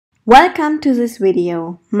Welcome to this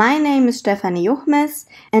video. My name is Stefanie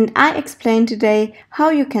and I explain today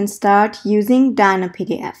how you can start using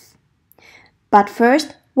DynaPDF. But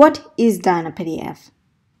first, what is DynaPDF?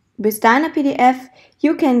 With DynaPDF,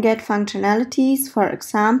 you can get functionalities, for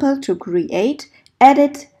example, to create,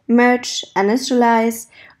 edit, merge, initialize,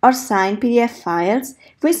 or sign PDF files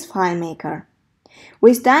with FileMaker.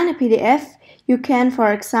 With DynaPDF, you can,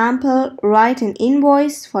 for example, write an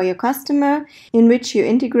invoice for your customer in which you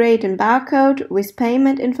integrate a barcode with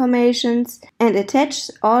payment information and attach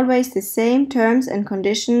always the same terms and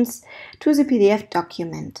conditions to the PDF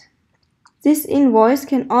document. This invoice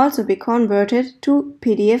can also be converted to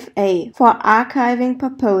PDF-A for archiving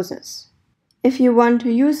purposes. If you want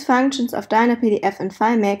to use functions of DynaPDF and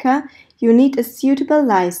FileMaker, you need a suitable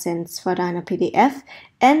license for DynaPDF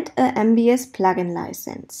and a MBS plugin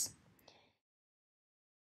license.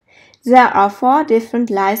 There are 4 different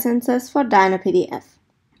licenses for DynaPDF.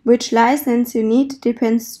 Which license you need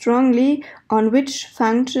depends strongly on which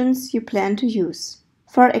functions you plan to use.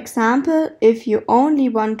 For example, if you only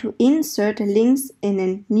want to insert links in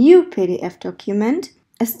a new PDF document,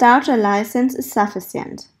 a starter license is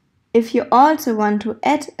sufficient. If you also want to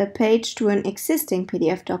add a page to an existing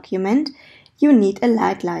PDF document, you need a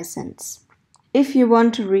light license. If you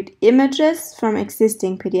want to read images from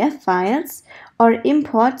existing PDF files or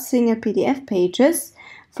import single PDF pages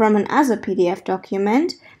from another PDF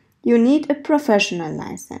document, you need a professional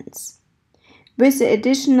license. With the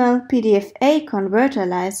additional PDF-A converter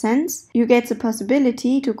license, you get the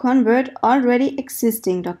possibility to convert already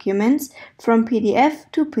existing documents from PDF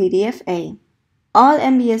to PDF-A. All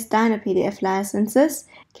MBS DynaPDF licenses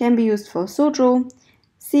can be used for Sudo,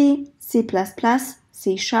 C, C++,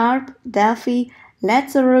 C#, Delphi,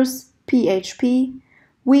 Lazarus, PHP,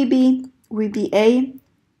 VB, VBA,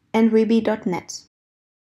 and VB.NET.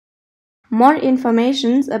 More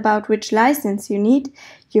information about which license you need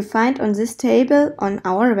you find on this table on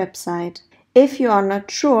our website. If you are not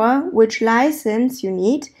sure which license you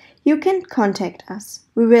need, you can contact us.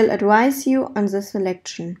 We will advise you on the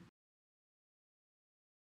selection.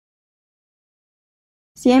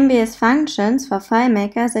 The MBS functions for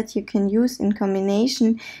FileMaker that you can use in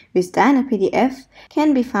combination with DynaPDF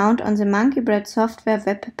can be found on the Monkey Bread software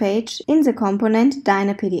web page in the component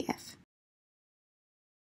DynaPDF.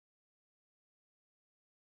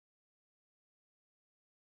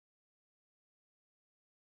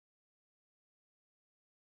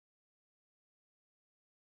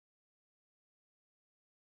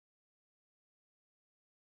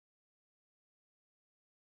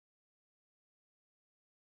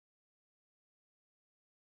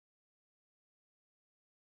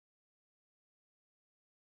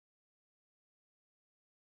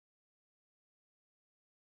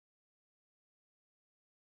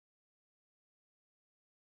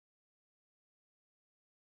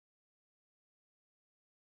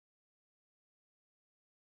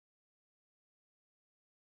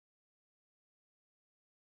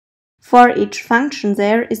 For each function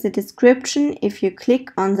there is a description if you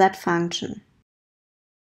click on that function.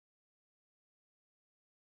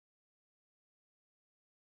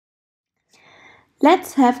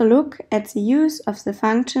 Let's have a look at the use of the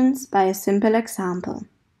functions by a simple example.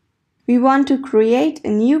 We want to create a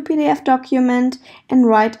new PDF document and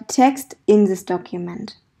write text in this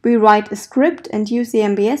document. We write a script and use the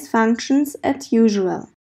MBS functions as usual.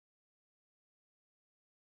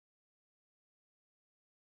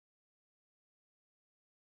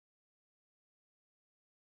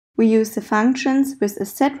 We use the functions with a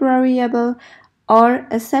set variable or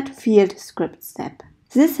a set field script step.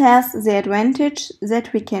 This has the advantage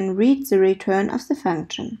that we can read the return of the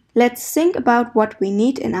function. Let's think about what we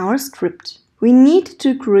need in our script. We need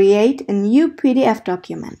to create a new PDF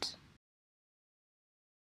document.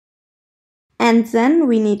 And then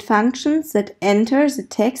we need functions that enter the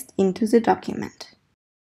text into the document.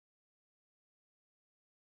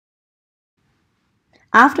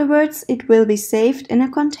 Afterwards, it will be saved in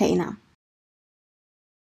a container.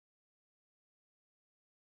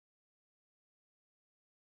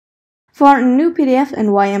 For a new PDF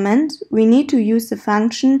environment, we need to use the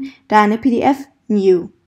function DynaPDF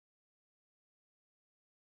new.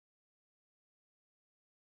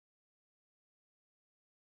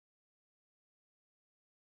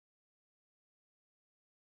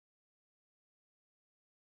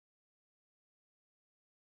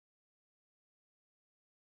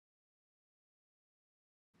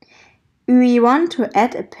 We want to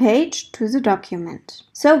add a page to the document,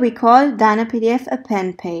 so we call DynaPDF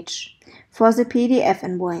append page for the PDF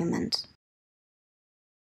environment.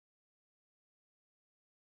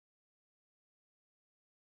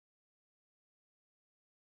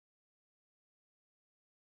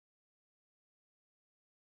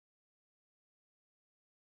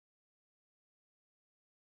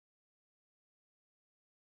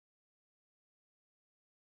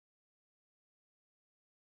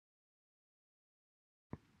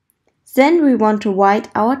 Then we want to write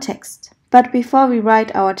our text. But before we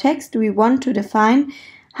write our text, we want to define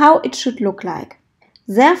how it should look like.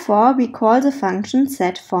 Therefore, we call the function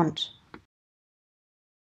setFont.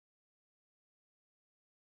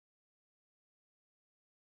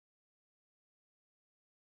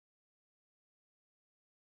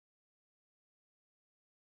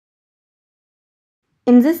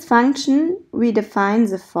 In this function, we define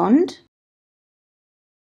the font,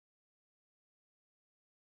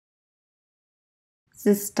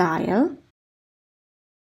 the style,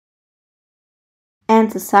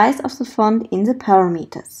 and the size of the font in the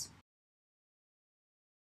parameters.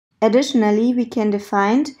 Additionally, we can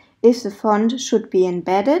define if the font should be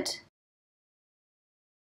embedded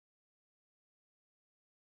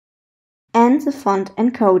and the font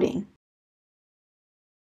encoding.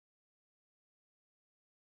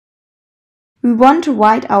 We want to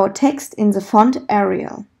write our text in the font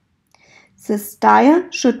Arial. The style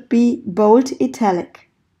should be bold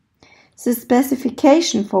italic. The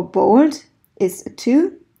specification for bold is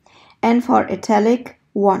 2 and for italic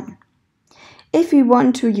 1. If we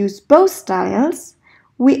want to use both styles,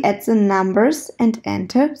 we add the numbers and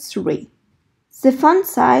enter 3. The font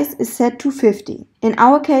size is set to 50. In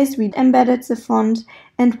our case, we embedded the font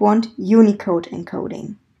and want Unicode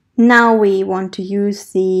encoding. Now we want to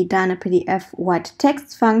use the DynaPDF write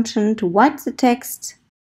text function to write the text.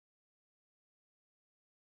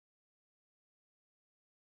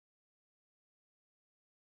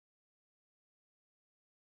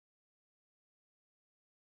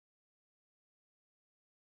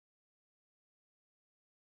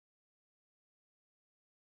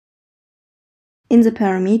 In the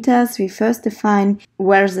parameters, we first define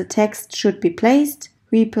where the text should be placed.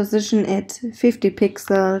 We position it 50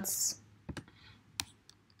 pixels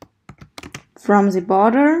from the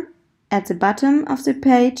border at the bottom of the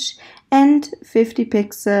page and 50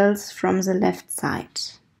 pixels from the left side.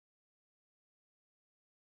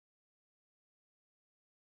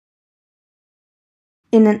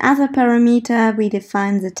 In another parameter, we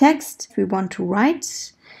define the text we want to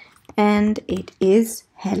write, and it is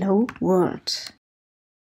Hello World.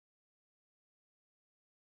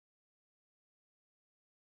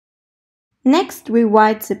 Next, we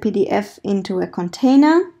write the PDF into a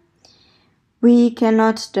container. We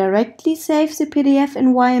cannot directly save the PDF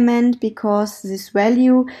environment because this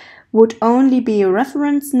value would only be a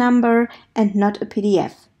reference number and not a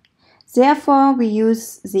PDF. Therefore, we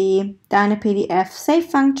use the DynaPDF save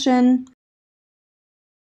function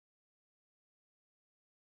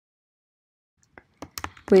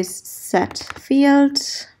with set field.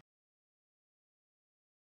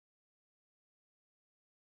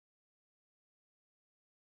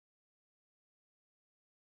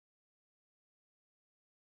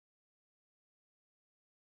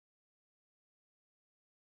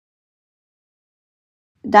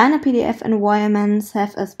 DynaPDF environments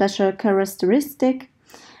have a special characteristic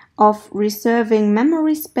of reserving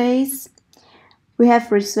memory space. We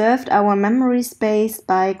have reserved our memory space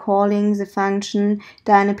by calling the function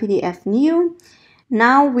DynaPDF new.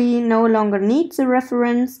 Now we no longer need the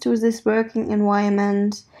reference to this working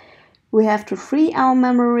environment. We have to free our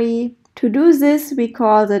memory. To do this, we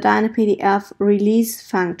call the DynaPDF release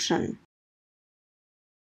function.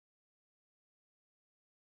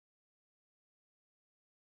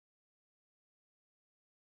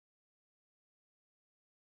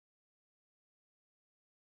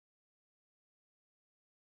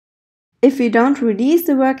 If we don't release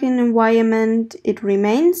the working environment, it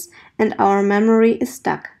remains and our memory is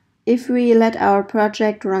stuck. If we let our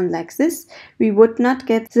project run like this, we would not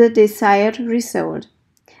get the desired result.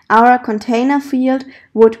 Our container field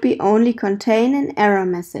would be only contain an error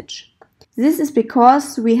message. This is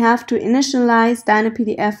because we have to initialize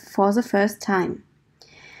DynaPDF for the first time.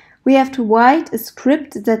 We have to write a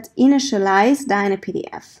script that initializes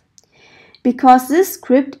DynaPDF. Because this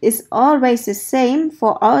script is always the same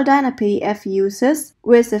for all DynaPDF users,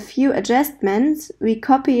 with a few adjustments, we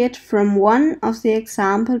copy it from one of the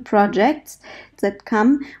example projects that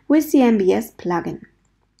come with the MBS plugin.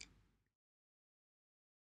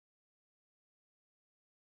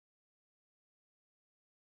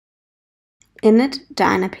 Init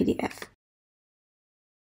DynaPDF.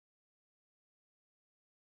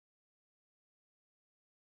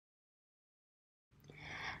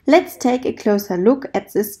 Let's take a closer look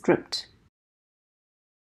at this script.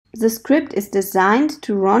 The script is designed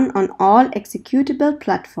to run on all executable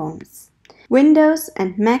platforms, Windows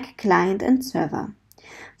and Mac client and server.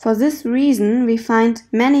 For this reason, we find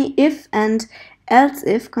many if and else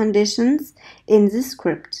if conditions in this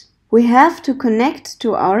script. We have to connect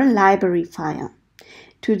to our library file.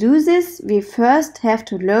 To do this, we first have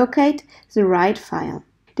to locate the right file.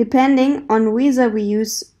 Depending on whether we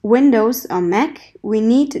use Windows or Mac, we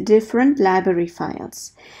need different library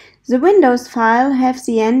files. The Windows file has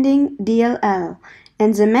the ending DLL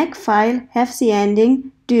and the Mac file has the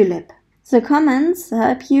ending dylib. The comments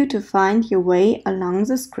help you to find your way along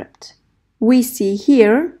the script. We see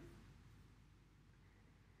here,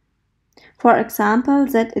 for example,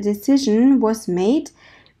 that a decision was made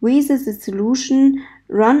whether the solution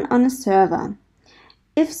run on a server.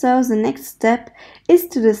 If so, the next step is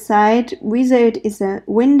to decide whether it is a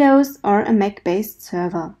Windows or a Mac-based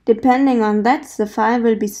server. Depending on that, the file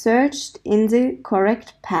will be searched in the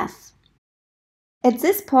correct path. At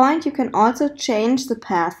this point, you can also change the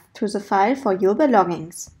path to the file for your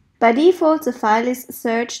belongings. By default, the file is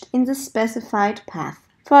searched in the specified path.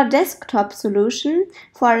 For a desktop solution,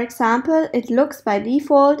 for example, it looks by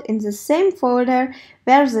default in the same folder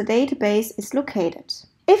where the database is located.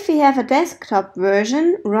 If we have a desktop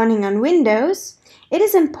version running on Windows, it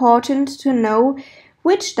is important to know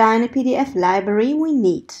which DynaPDF library we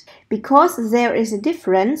need, because there is a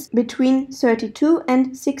difference between 32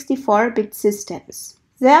 and 64-bit systems.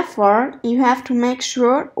 Therefore, you have to make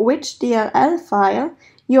sure which DLL file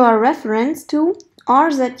you are referenced to,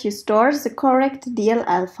 or that you store the correct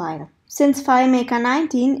DLL file. Since FileMaker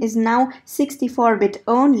 19 is now 64-bit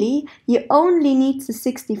only, you only need the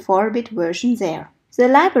 64-bit version there. The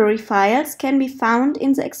library files can be found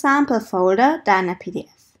in the example folder DynaPDF.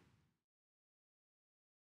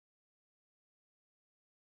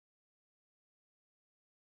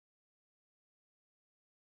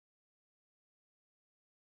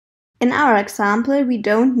 In our example, we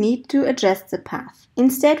don't need to adjust the path.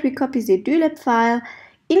 Instead, we copy the dylib file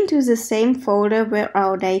into the same folder where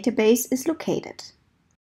our database is located.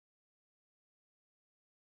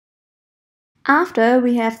 After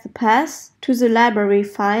we have the path to the library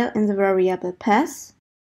file in the variable path,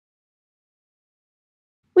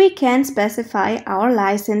 we can specify our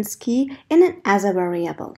license key in an other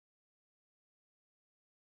variable.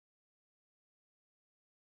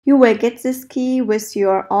 You will get this key with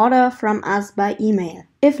your order from us by email.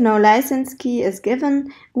 If no license key is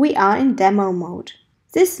given, we are in demo mode.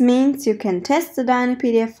 This means you can test the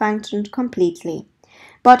DynaPDF function completely,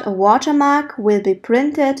 but a watermark will be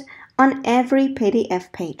printed on every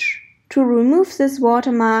PDF page. To remove this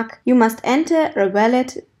watermark, you must enter a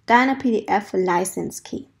valid DynaPDF license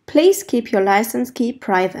key. Please keep your license key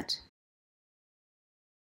private.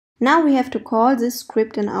 Now we have to call this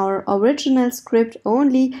script in our original script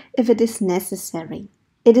only if it is necessary.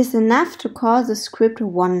 It is enough to call the script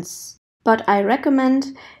once, but I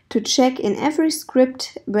recommend to check in every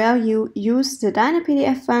script where you use the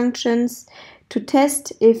DynaPDF functions to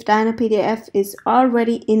test if DynaPDF is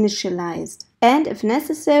already initialized. And if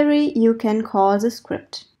necessary, you can call the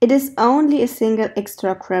script. It is only a single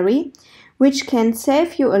extra query, which can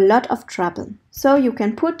save you a lot of trouble. So you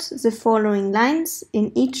can put the following lines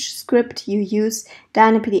in each script you use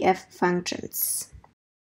DynaPDF functions.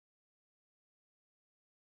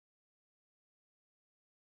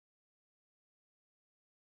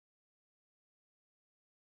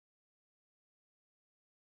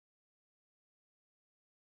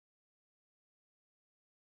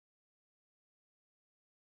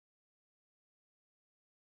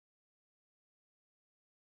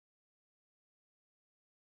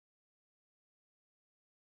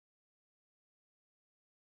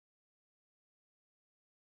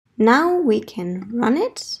 Now we can run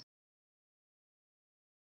it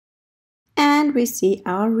and we see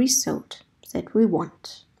our result that we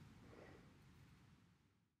want.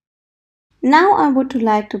 Now I would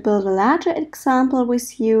like to build a larger example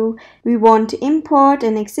with you. We want to import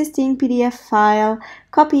an existing PDF file,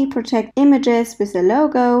 copy protect images with a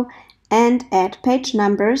logo and add page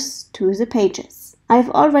numbers to the pages.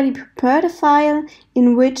 I've already prepared a file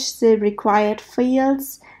in which the required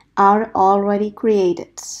fields are already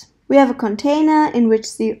created. We have a container in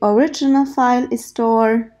which the original file is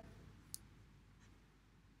stored,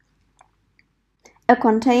 a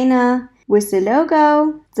container with the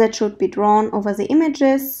logo that should be drawn over the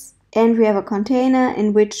images, and we have a container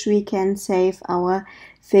in which we can save our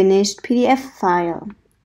finished PDF file.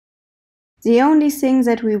 The only thing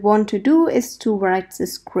that we want to do is to write the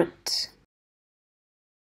script.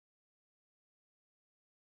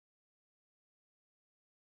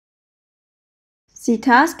 The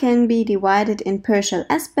task can be divided in partial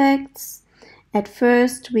aspects. At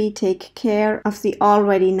first, we take care of the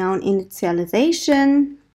already known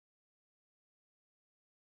initialization.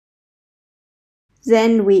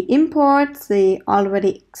 Then we import the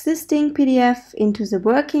already existing PDF into the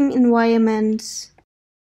working environment.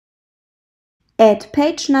 add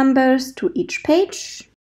page numbers to each page.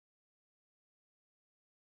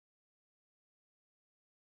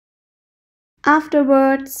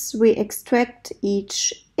 Afterwards, we extract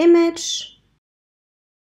each image,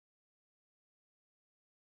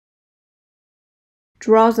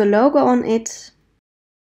 draw the logo on it,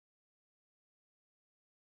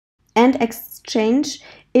 and exchange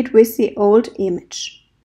it with the old image.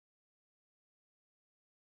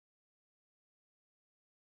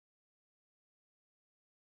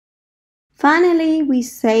 Finally, we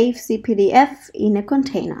save the PDF in a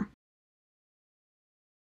container.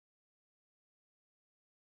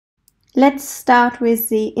 Let's start with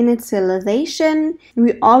the initialization.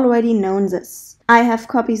 We already know this. I have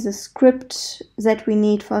copied the script that we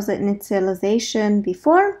need for the initialization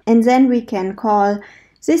before, and then we can call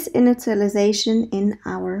this initialization in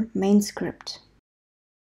our main script.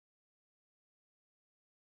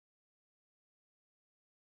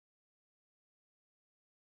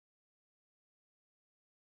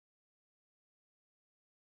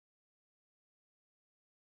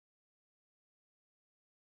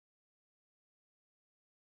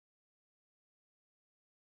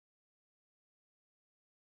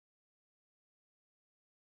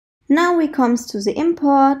 Now we come to the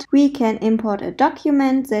import. We can import a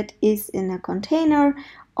document that is in a container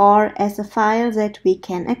or as a file that we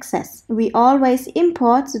can access. We always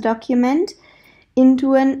import the document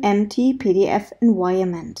into an empty PDF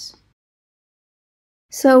environment.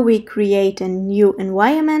 So we create a new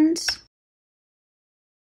environment.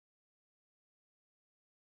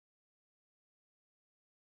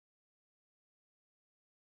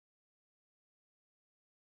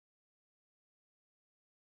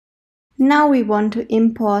 Now we want to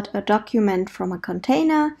import a document from a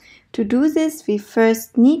container. To do this, we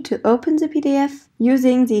first need to open the PDF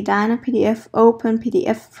using the DynaPDF Open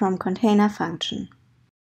PDF from Container function.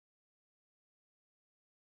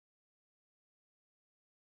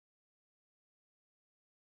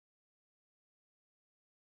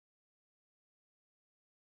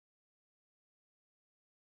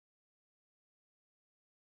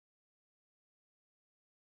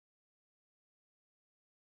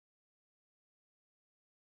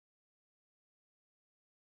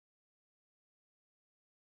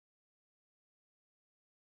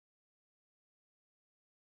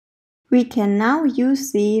 We can now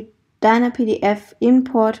use the DynaPDF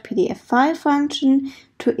import PDF file function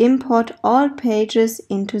to import all pages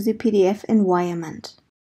into the PDF environment.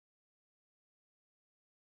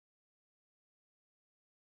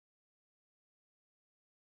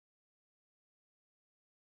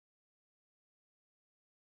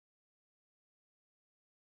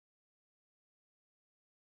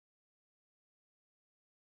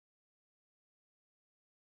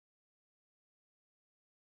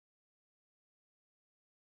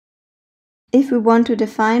 If we want to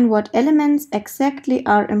define what elements exactly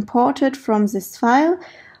are imported from this file,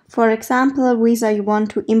 for example, whether you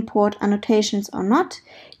want to import annotations or not,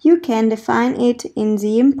 you can define it in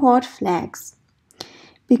the import flags.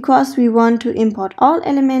 Because we want to import all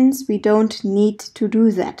elements, we don't need to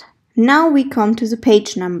do that. Now we come to the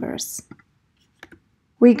page numbers.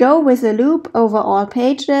 We go with a loop over all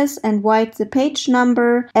pages and write the page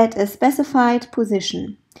number at a specified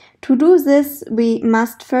position. To do this, we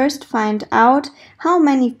must first find out how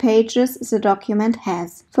many pages the document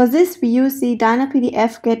has. For this, we use the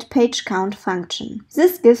DynaPDF getPageCount function.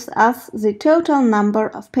 This gives us the total number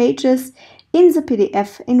of pages in the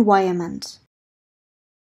PDF environment.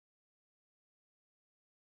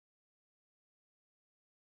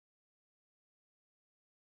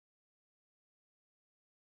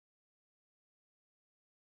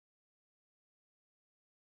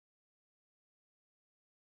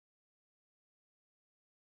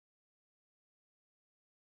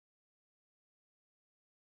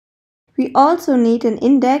 We also need an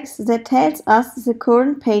index that tells us the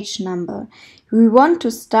current page number. We want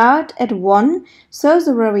to start at 1, so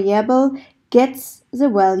the variable gets the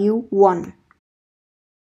value 1.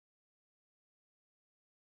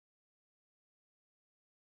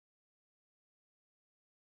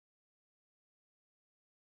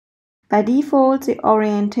 By default, the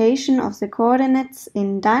orientation of the coordinates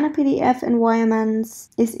in DynaPDF environments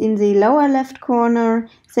is in the lower left corner.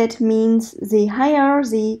 That means the higher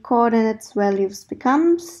the coordinates values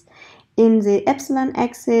becomes. In the epsilon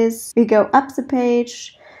axis, we go up the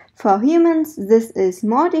page. For humans, this is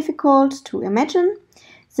more difficult to imagine.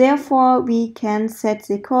 Therefore, we can set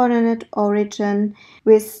the coordinate origin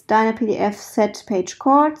with DynaPDF set page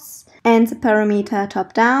coords and the parameter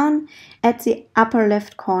top down at the upper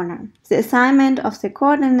left corner. The assignment of the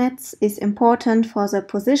coordinates is important for the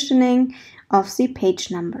positioning of the page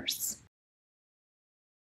numbers.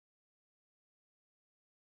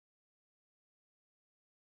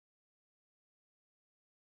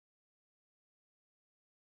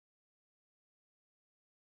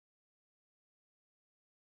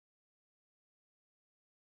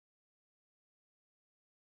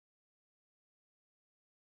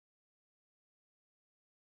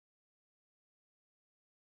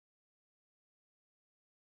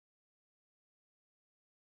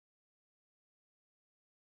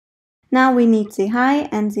 Now we need the height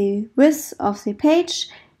and the width of the page.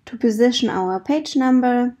 To position our page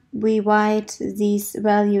number, we write these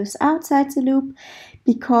values outside the loop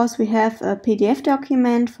because we have a PDF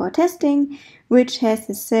document for testing which has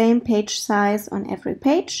the same page size on every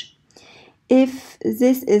page. If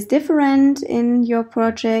this is different in your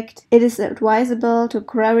project, it is advisable to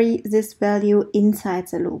query this value inside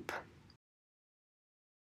the loop.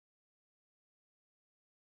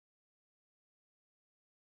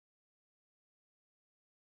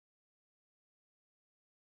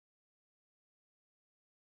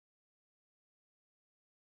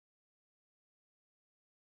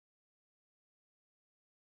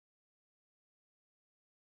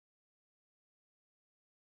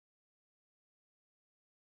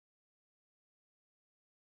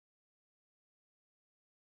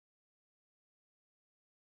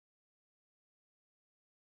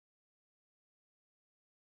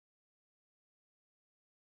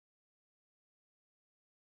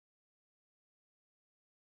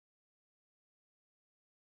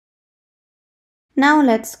 Now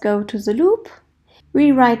let's go to the loop.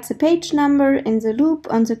 We write the page number in the loop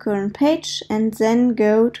on the current page and then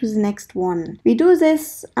go to the next one. We do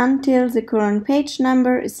this until the current page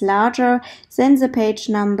number is larger than the page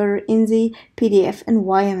number in the PDF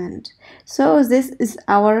environment. So this is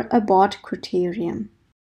our abort criterion.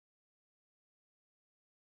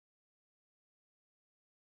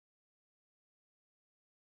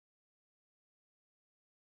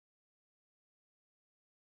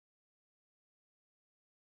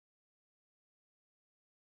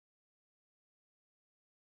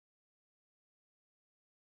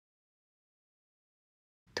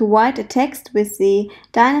 To write a text with the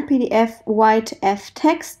DynaPDF write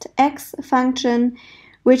fText X function,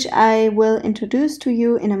 which I will introduce to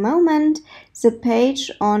you in a moment, the page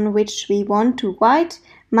on which we want to write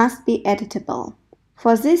must be editable.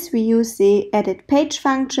 For this we use the edit page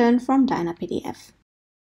function from DynaPDF.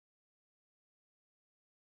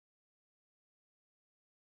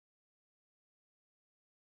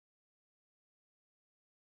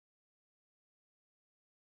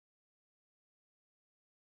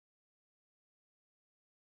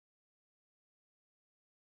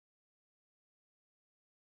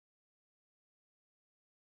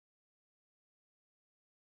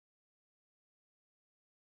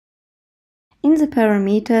 In the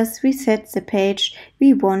parameters we set the page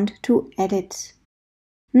we want to edit.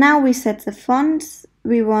 Now we set the fonts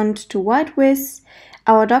we want to write with.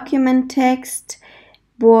 Our document text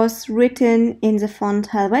was written in the font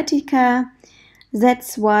Helvetica.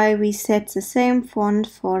 That's why we set the same font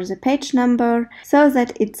for the page number so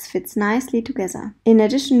that it fits nicely together. In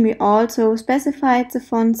addition, we also specified the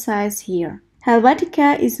font size here.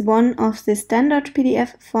 Helvetica is one of the standard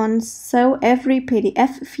PDF fonts, so every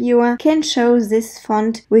PDF viewer can show this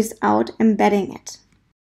font without embedding it.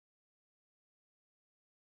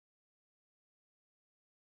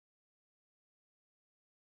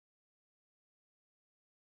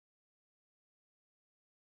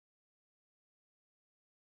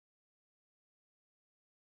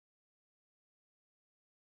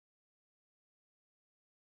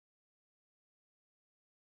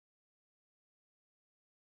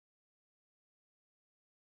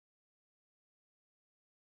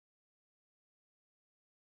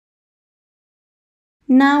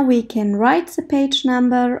 Now we can write the page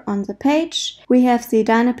number on the page. We have the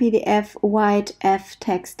DynaPDF write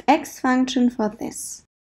fText X function for this.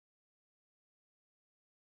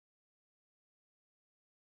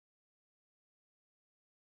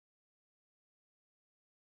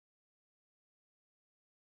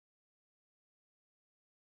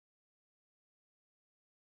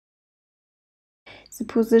 The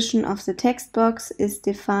position of the text box is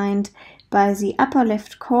defined by the upper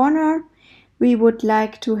left corner. We would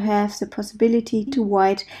like to have the possibility to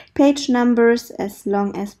write page numbers as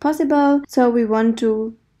long as possible, so we want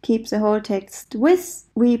to keep the whole text width.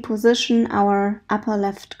 We position our upper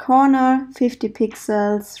left corner 50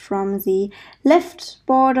 pixels from the left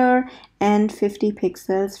border and 50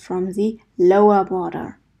 pixels from the lower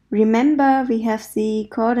border. Remember, we have the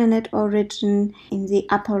coordinate origin in the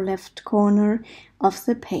upper left corner of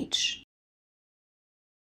the page.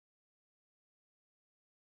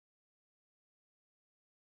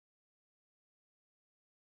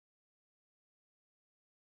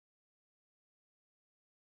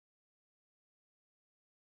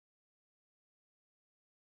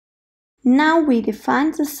 Now we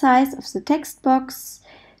define the size of the text box.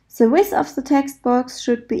 The width of the text box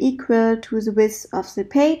should be equal to the width of the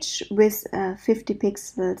page with a 50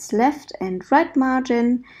 pixels left and right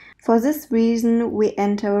margin. For this reason we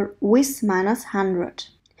enter width minus 100.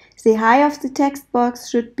 The height of the text box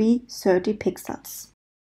should be 30 pixels.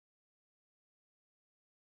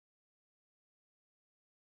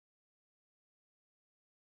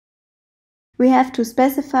 We have to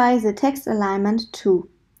specify the text alignment too.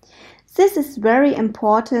 This is very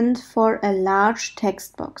important for a large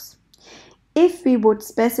text box. If we would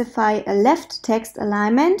specify a left text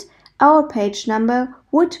alignment, our page number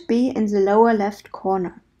would be in the lower left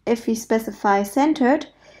corner. If we specify centered,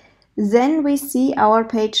 then we see our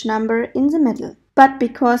page number in the middle. But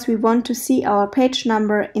because we want to see our page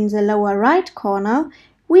number in the lower right corner,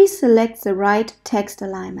 we select the right text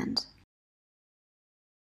alignment.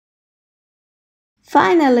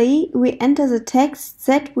 Finally, we enter the text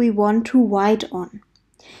that we want to write on.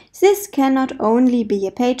 This can not only be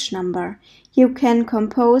a page number. You can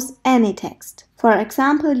compose any text. For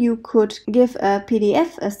example, you could give a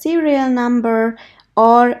PDF a serial number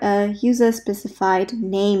or a user-specified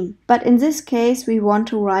name. But in this case, we want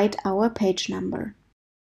to write our page number.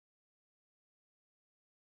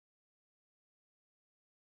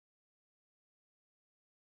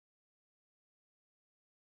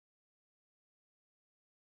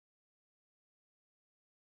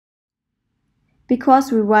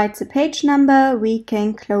 Because we write the page number, we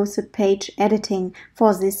can close the page editing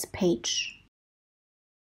for this page.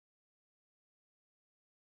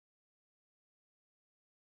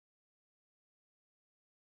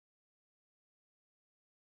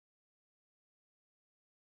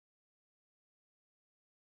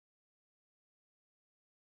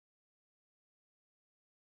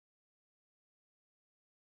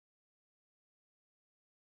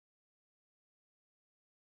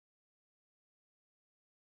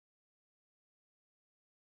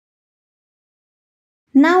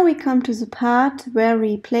 Now we come to the part where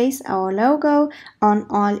we place our logo on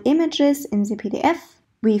all images in the PDF.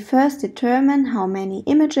 We first determine how many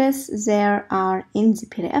images there are in the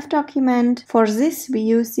PDF document. For this, we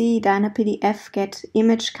use the DynaPDF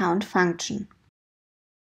getImageCount function.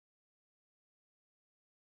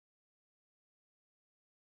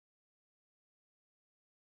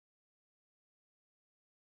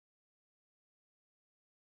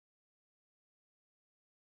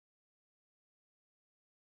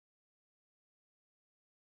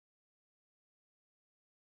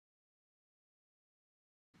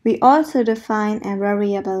 We also define a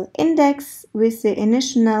variable index with the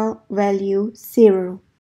initial value 0.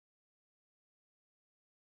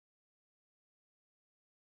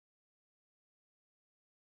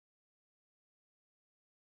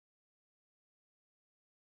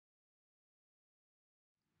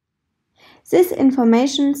 These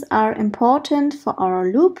informations are important for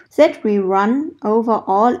our loop that we run over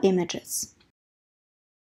all images.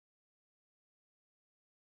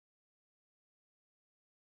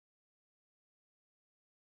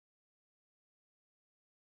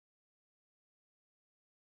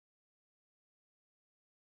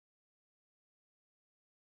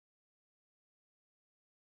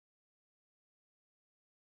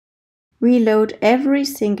 We load every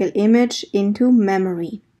single image into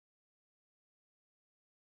memory.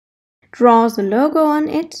 Draw the logo on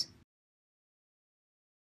it,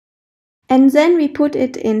 and then we put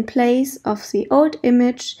it in place of the old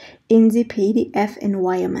image in the PDF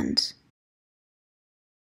environment.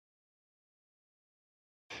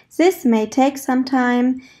 This may take some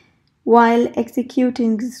time while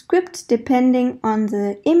executing the script depending on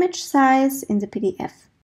the image size in the PDF.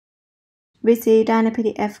 With the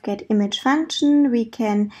DynaPDF getImage function, we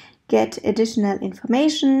can get additional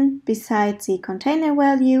information besides the container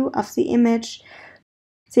value of the image.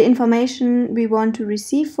 The information we want to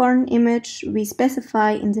receive for an image we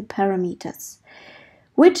specify in the parameters.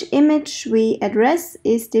 Which image we address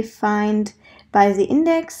is defined by the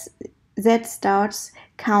index that starts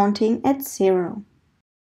counting at 0.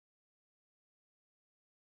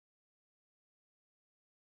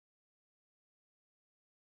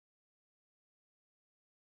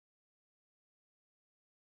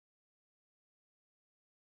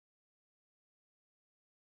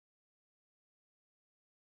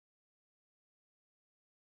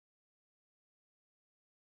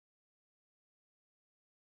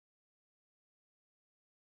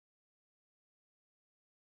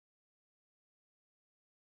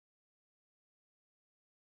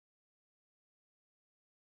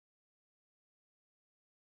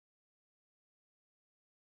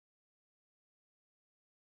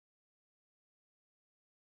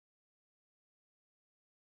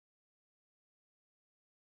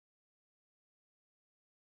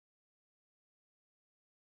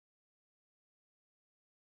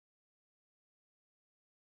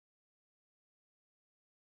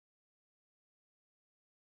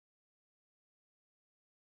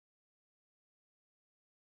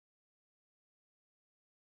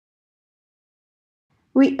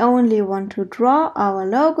 We only want to draw our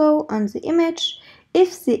logo on the image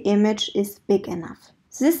if the image is big enough.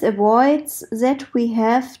 This avoids that we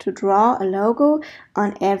have to draw a logo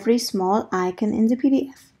on every small icon in the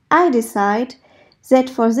PDF. I decide that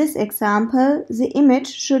for this example, the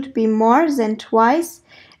image should be more than twice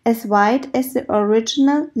as wide as the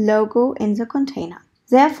original logo in the container.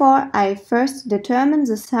 Therefore, I first determine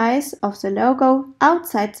the size of the logo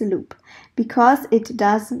outside the loop, because it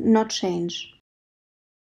does not change.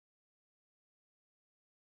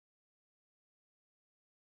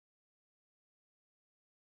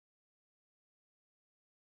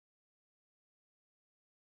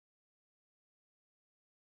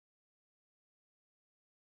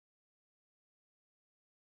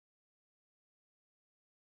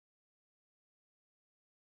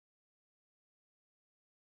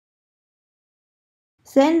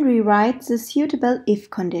 Then we write the suitable if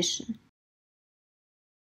condition.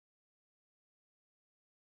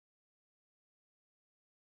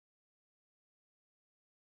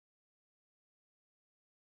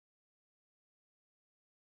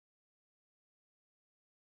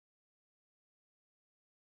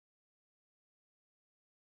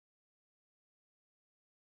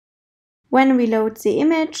 When we load the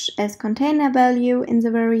image as container value in the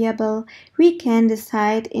variable, we can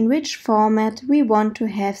decide in which format we want to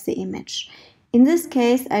have the image. In this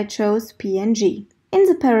case, I chose PNG. In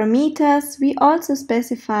the parameters, we also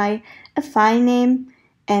specify a file name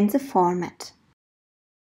and the format.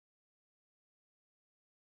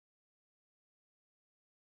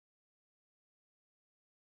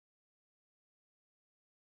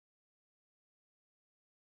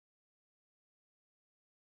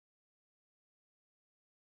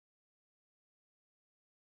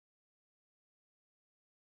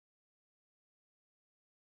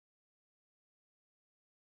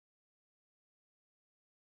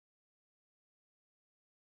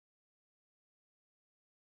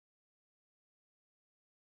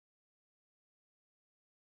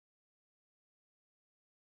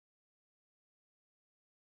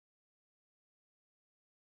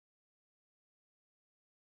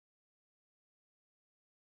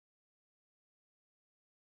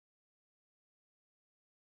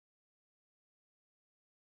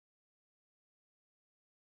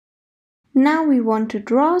 Now we want to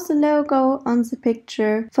draw the logo on the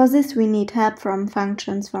picture. For this we need help from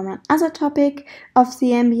functions from another topic of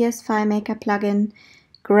the MBS FileMaker plugin,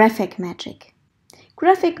 Graphic Magic.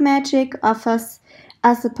 Graphic Magic offers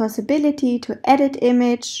us the possibility to edit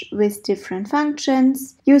image with different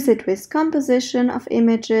functions, use it with composition of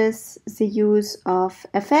images, the use of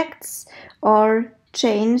effects, or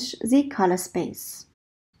change the color space.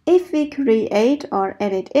 If we create or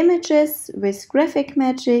edit images with Graphic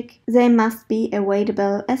Magic, they must be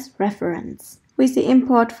available as reference. With the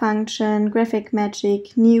import function Graphic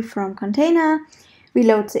Magic new from container, we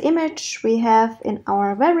load the image we have in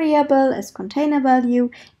our variable as container value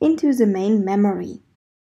into the main memory.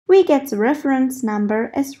 We get the reference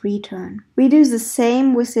number as return. We do the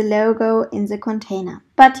same with the logo in the container.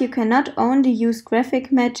 But you can not only use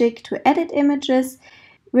Graphic Magic to edit images,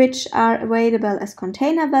 which are available as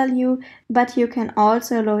container value, but you can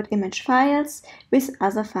also load image files with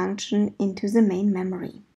other functions into the main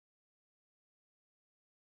memory.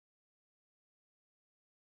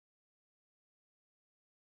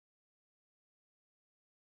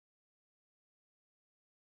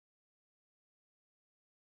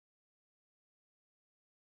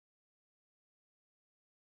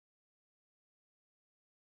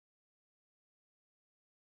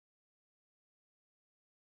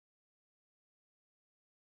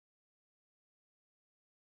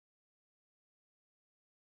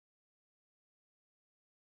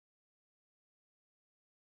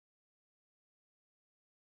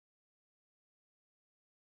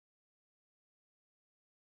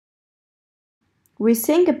 We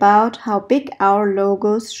think about how big our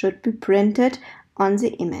logos should be printed on the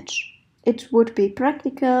image. It would be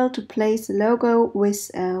practical to place the logo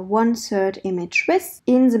with a 1/3 image width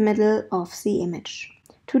in the middle of the image.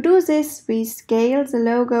 To do this, we scale the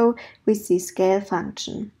logo with the scale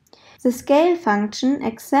function. The scale function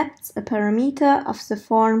accepts a parameter of the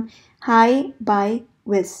form height by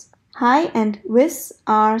width. Height and width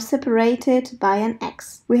are separated by an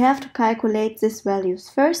x. We have to calculate these values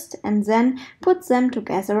first and then put them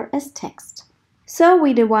together as text. So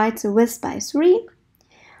we divide the width by 3.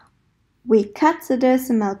 We cut the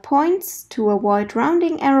decimal points to avoid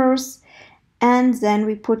rounding errors, and then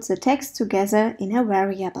we put the text together in a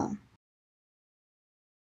variable.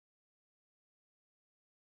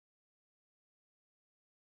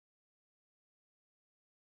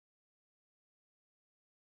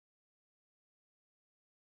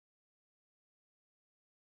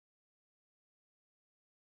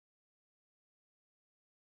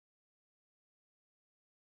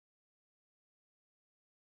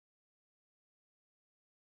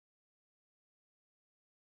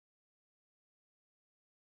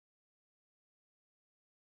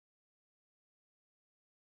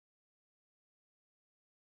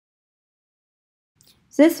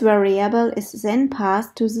 This variable is then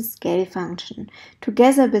passed to the scale function,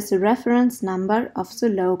 together with the reference number of the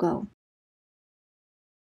logo.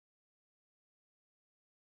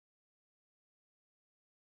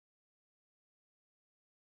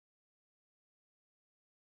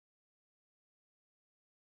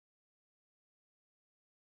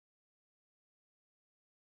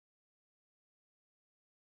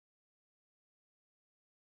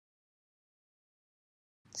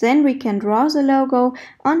 Then we can draw the logo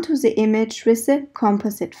onto the image with the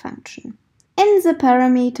composite function. In the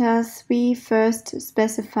parameters, we first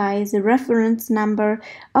specify the reference number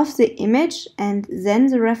of the image and then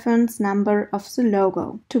the reference number of the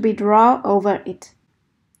logo to be drawn over it.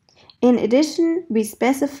 In addition, we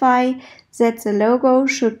specify that the logo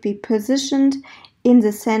should be positioned in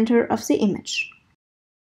the center of the image.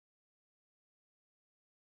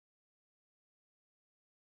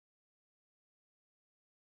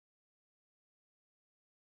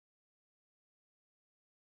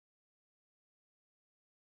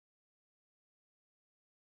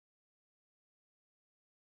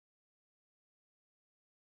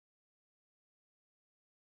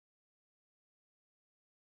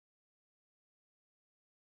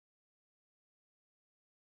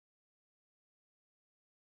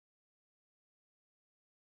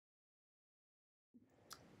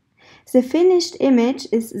 The finished image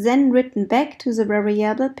is then written back to the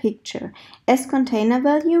variable picture as container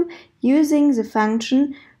value using the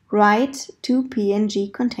function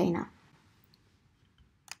write_to_png container.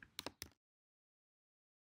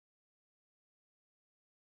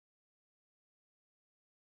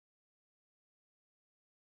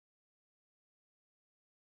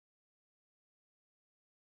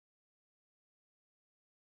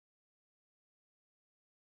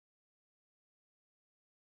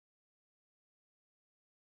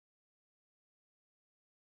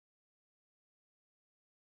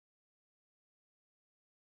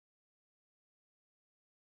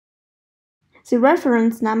 The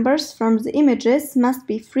reference numbers from the images must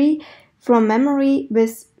be free from memory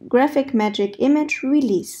with Graphic Magic Image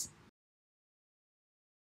Release.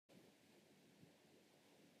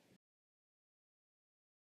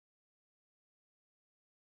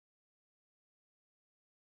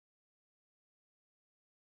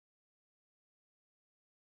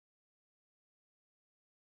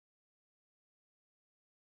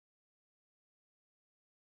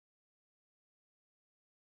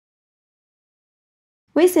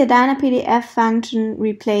 With the DynaPDF function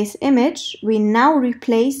replace image, we now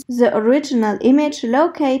replace the original image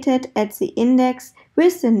located at the index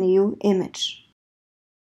with the new image.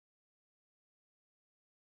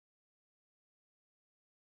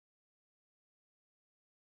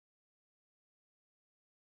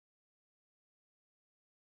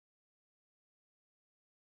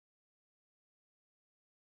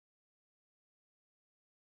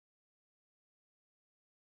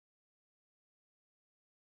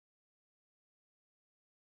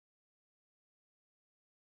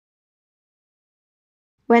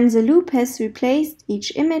 When the loop has replaced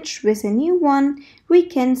each image with a new one, we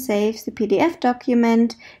can save the PDF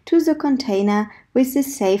document to the container with the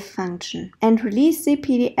save function and release the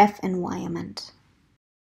PDF environment.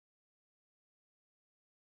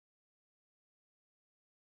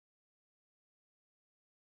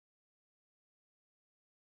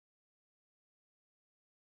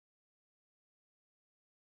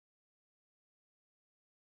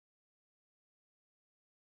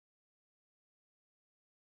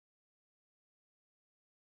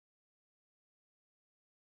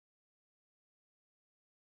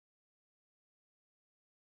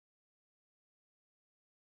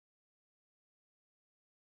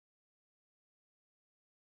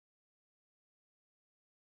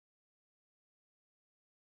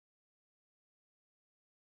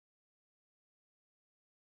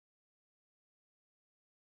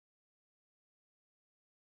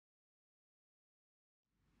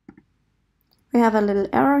 We have a little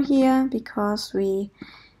error here because we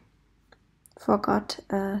forgot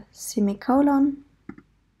a semicolon.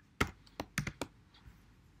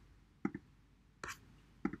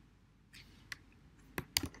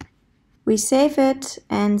 We save it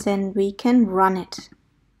and then we can run it.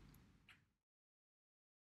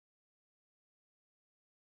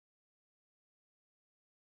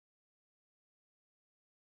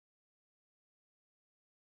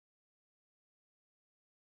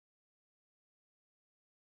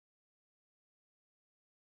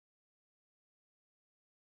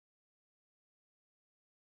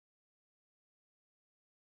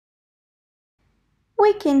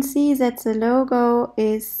 We can see that the logo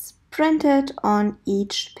is printed on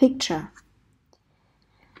each picture.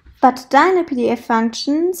 But DynaPDF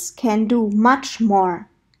functions can do much more.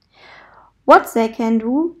 What they can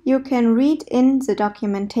do, you can read in the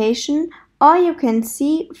documentation, or you can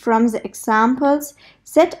see from the examples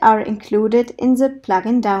that are included in the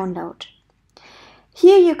plugin download.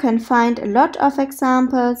 Here you can find a lot of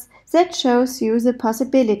examples that shows you the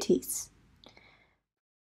possibilities.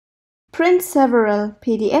 Print several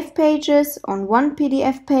PDF pages on one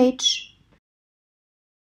PDF page.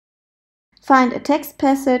 Find a text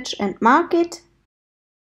passage and mark it.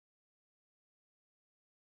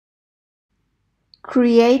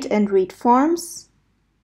 Create and read forms.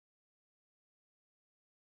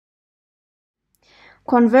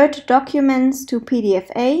 Convert documents to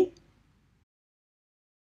PDF-A.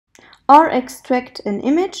 Or extract an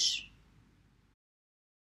image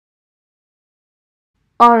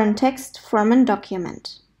or a text from a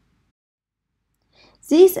document.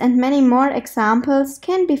 These and many more examples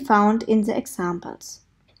can be found in the examples.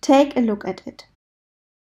 Take a look at it.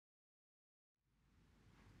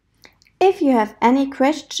 If you have any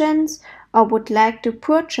questions or would like to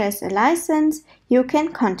purchase a license, you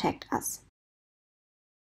can contact us.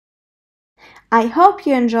 I hope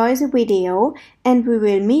you enjoy the video and we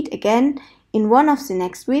will meet again in one of the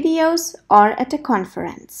next videos or at a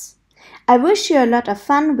conference. I wish you a lot of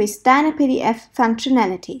fun with DynaPDF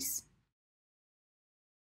functionalities.